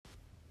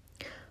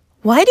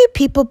Why do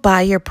people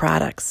buy your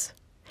products?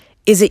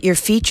 Is it your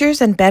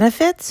features and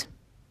benefits?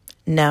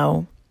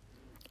 No.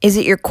 Is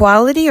it your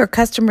quality or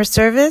customer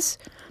service?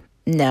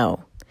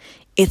 No.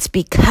 It's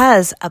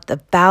because of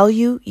the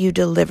value you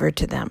deliver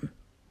to them.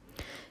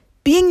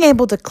 Being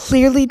able to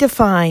clearly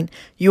define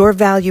your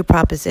value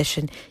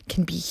proposition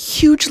can be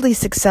hugely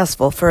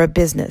successful for a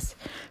business,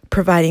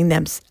 providing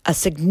them a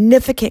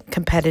significant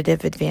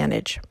competitive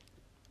advantage.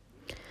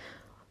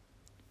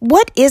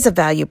 What is a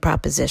value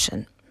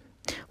proposition?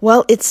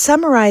 Well, it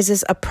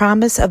summarizes a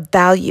promise of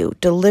value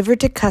delivered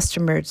to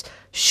customers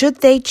should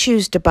they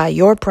choose to buy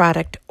your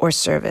product or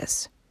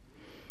service.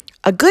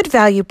 A good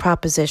value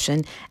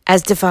proposition,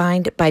 as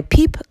defined by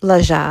Piep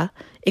Lajah,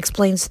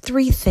 explains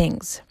three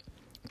things.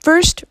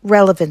 First,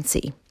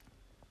 relevancy.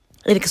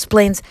 It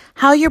explains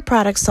how your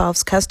product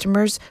solves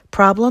customers'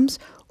 problems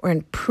or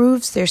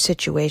improves their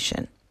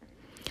situation.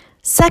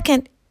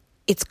 Second,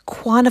 it's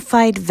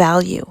quantified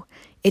value.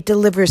 It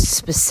delivers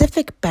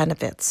specific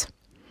benefits.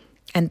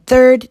 And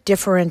third,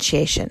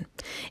 differentiation.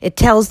 It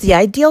tells the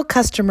ideal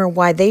customer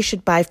why they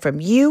should buy from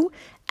you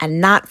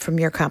and not from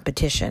your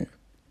competition.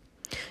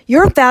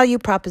 Your value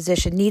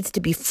proposition needs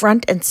to be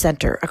front and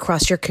center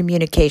across your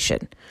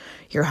communication,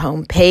 your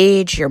home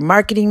page, your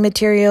marketing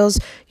materials,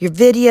 your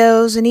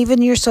videos, and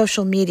even your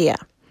social media.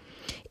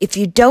 If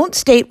you don't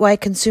state why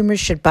consumers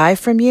should buy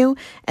from you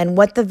and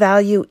what the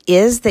value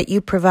is that you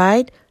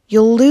provide,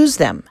 you'll lose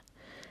them.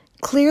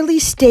 Clearly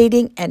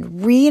stating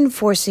and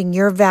reinforcing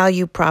your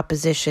value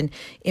proposition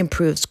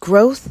improves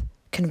growth,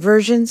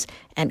 conversions,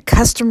 and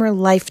customer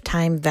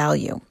lifetime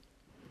value.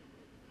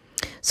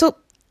 So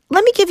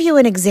let me give you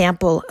an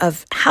example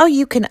of how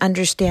you can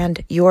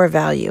understand your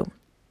value.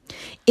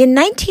 In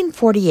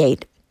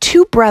 1948,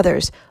 two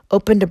brothers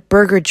opened a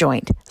burger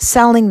joint,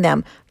 selling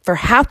them for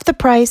half the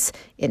price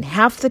in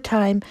half the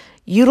time,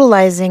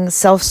 utilizing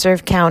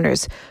self-serve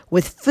counters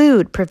with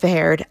food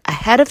prepared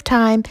ahead of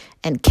time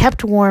and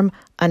kept warm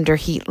under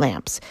heat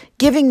lamps,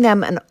 giving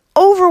them an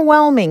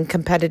overwhelming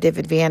competitive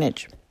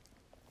advantage.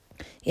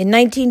 In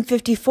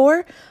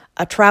 1954,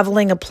 a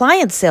traveling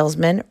appliance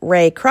salesman,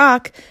 Ray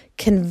Kroc,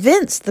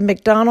 convinced the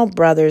McDonald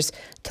brothers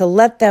to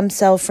let them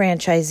sell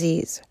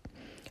franchisees.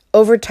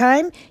 Over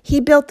time,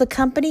 he built the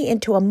company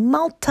into a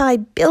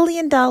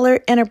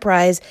multi-billion-dollar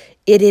enterprise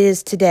it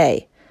is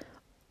today,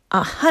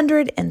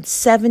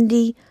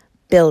 $170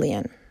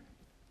 billion.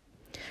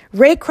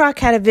 Ray Kroc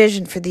had a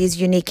vision for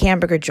these unique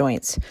hamburger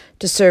joints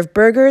to serve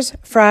burgers,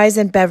 fries,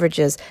 and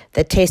beverages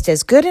that taste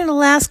as good in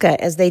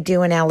Alaska as they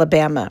do in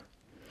Alabama.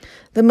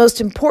 The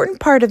most important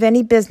part of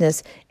any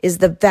business is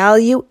the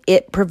value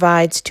it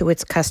provides to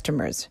its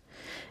customers.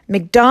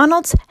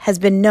 McDonald's has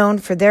been known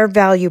for their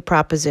value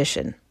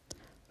proposition: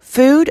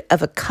 food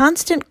of a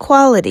constant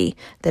quality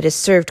that is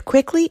served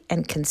quickly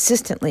and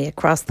consistently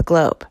across the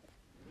globe.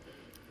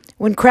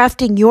 When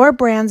crafting your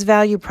brand's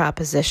value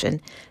proposition,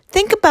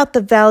 think about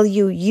the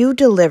value you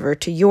deliver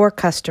to your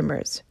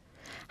customers.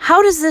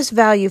 How does this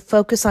value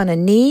focus on a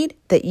need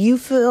that you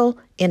fill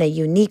in a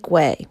unique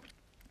way?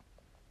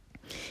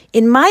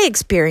 In my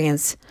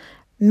experience,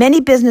 many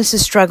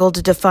businesses struggle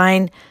to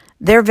define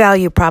their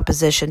value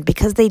proposition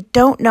because they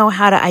don't know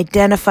how to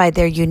identify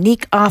their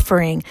unique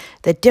offering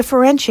that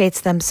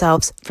differentiates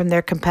themselves from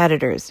their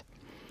competitors.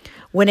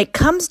 When it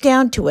comes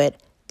down to it,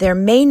 there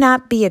may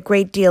not be a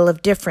great deal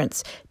of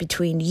difference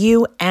between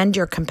you and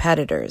your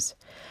competitors.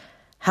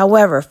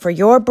 However, for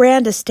your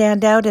brand to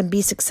stand out and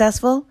be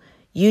successful,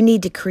 you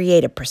need to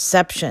create a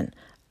perception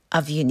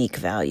of unique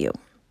value.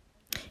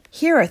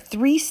 Here are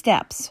 3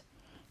 steps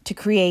to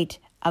create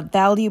a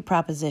value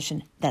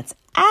proposition that's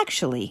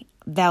actually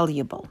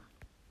valuable.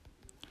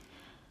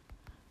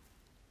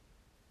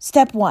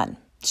 Step 1,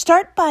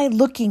 start by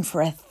looking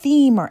for a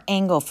theme or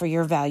angle for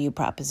your value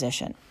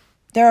proposition.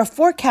 There are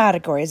 4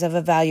 categories of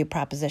a value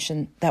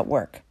proposition that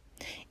work.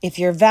 If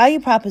your value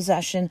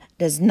proposition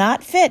does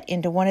not fit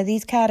into one of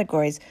these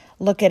categories,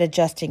 look at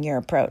adjusting your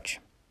approach.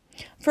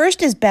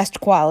 First is best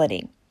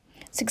quality.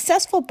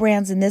 Successful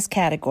brands in this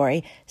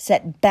category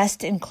set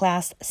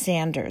best-in-class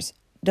standards,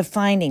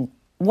 defining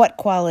what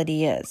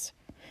quality is.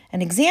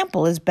 An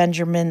example is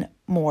Benjamin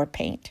Moore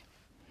paint.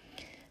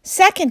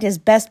 Second is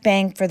best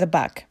bang for the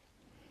buck.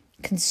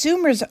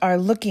 Consumers are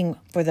looking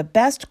for the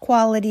best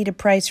quality to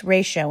price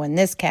ratio in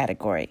this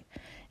category.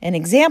 An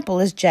example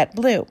is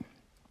JetBlue.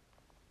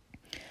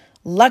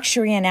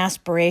 Luxury and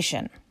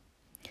aspiration.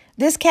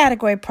 This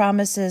category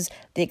promises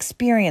the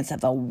experience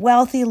of a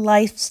wealthy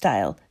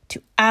lifestyle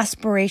to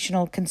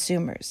aspirational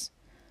consumers.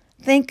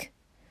 Think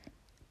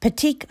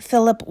Patek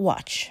Philippe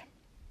watch.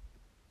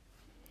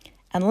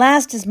 And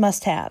last is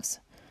must-haves.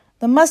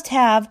 The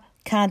must-have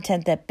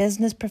content that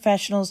business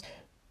professionals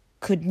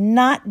could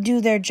not do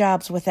their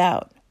jobs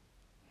without.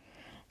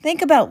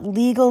 Think about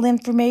legal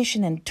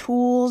information and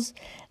tools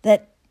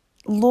that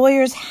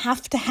lawyers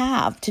have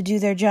to do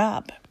their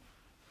job.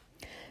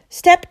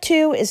 Step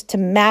 2 is to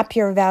map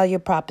your value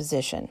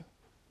proposition.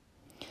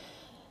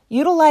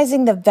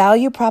 Utilizing the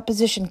Value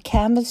Proposition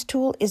Canvas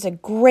tool is a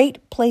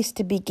great place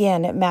to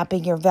begin at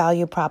mapping your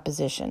value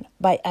proposition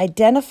by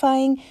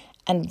identifying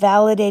and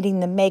validating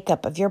the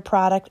makeup of your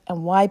product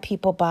and why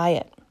people buy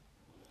it.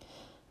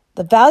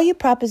 The Value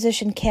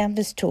Proposition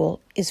Canvas tool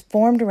is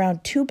formed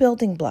around 2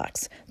 building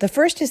blocks. The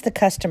first is the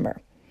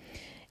customer,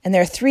 and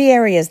there are 3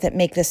 areas that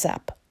make this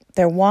up: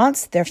 their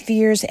wants, their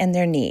fears, and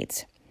their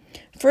needs.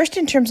 First,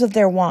 in terms of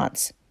their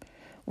wants,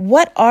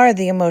 what are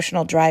the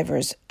emotional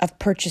drivers of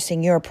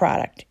purchasing your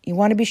product? You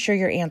want to be sure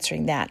you're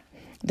answering that.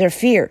 Their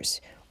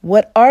fears.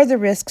 What are the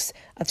risks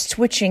of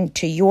switching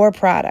to your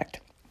product?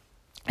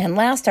 And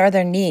last are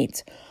their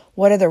needs.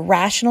 What are the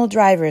rational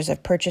drivers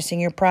of purchasing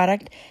your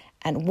product?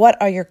 And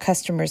what are your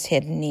customers'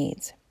 hidden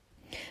needs?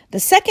 The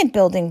second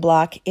building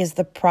block is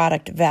the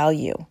product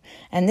value.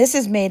 And this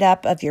is made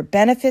up of your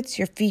benefits,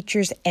 your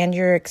features, and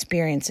your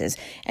experiences.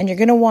 And you're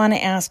going to want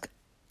to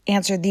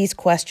answer these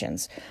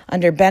questions.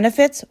 Under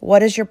benefits, what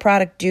does your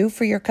product do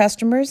for your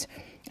customers?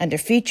 Under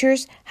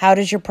features, how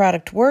does your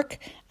product work?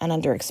 And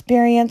under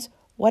experience,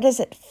 what does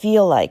it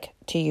feel like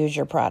to use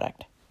your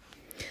product?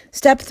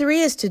 Step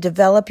 3 is to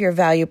develop your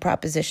value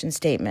proposition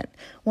statement.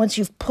 Once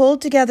you've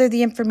pulled together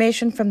the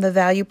information from the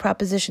Value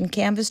Proposition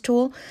Canvas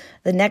tool,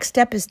 the next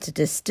step is to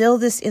distill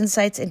this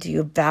insights into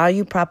your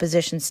value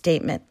proposition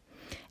statement.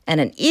 And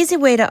an easy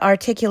way to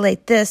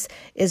articulate this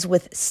is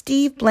with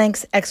Steve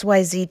Blank's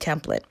XYZ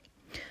template.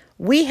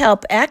 We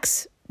help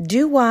X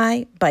do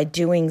Y by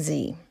doing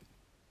Z.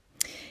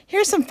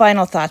 Here's some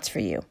final thoughts for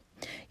you.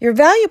 Your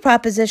value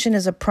proposition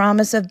is a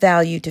promise of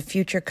value to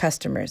future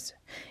customers.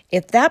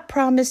 If that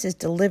promise is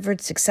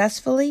delivered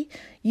successfully,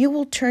 you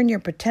will turn your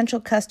potential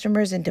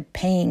customers into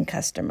paying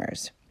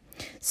customers.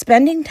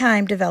 Spending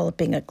time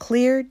developing a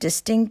clear,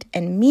 distinct,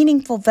 and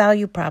meaningful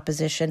value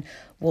proposition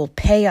will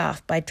pay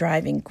off by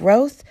driving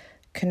growth,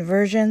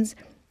 conversions,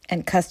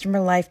 and customer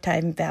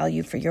lifetime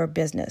value for your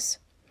business.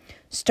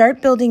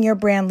 Start building your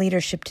brand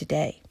leadership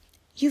today.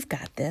 You've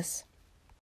got this.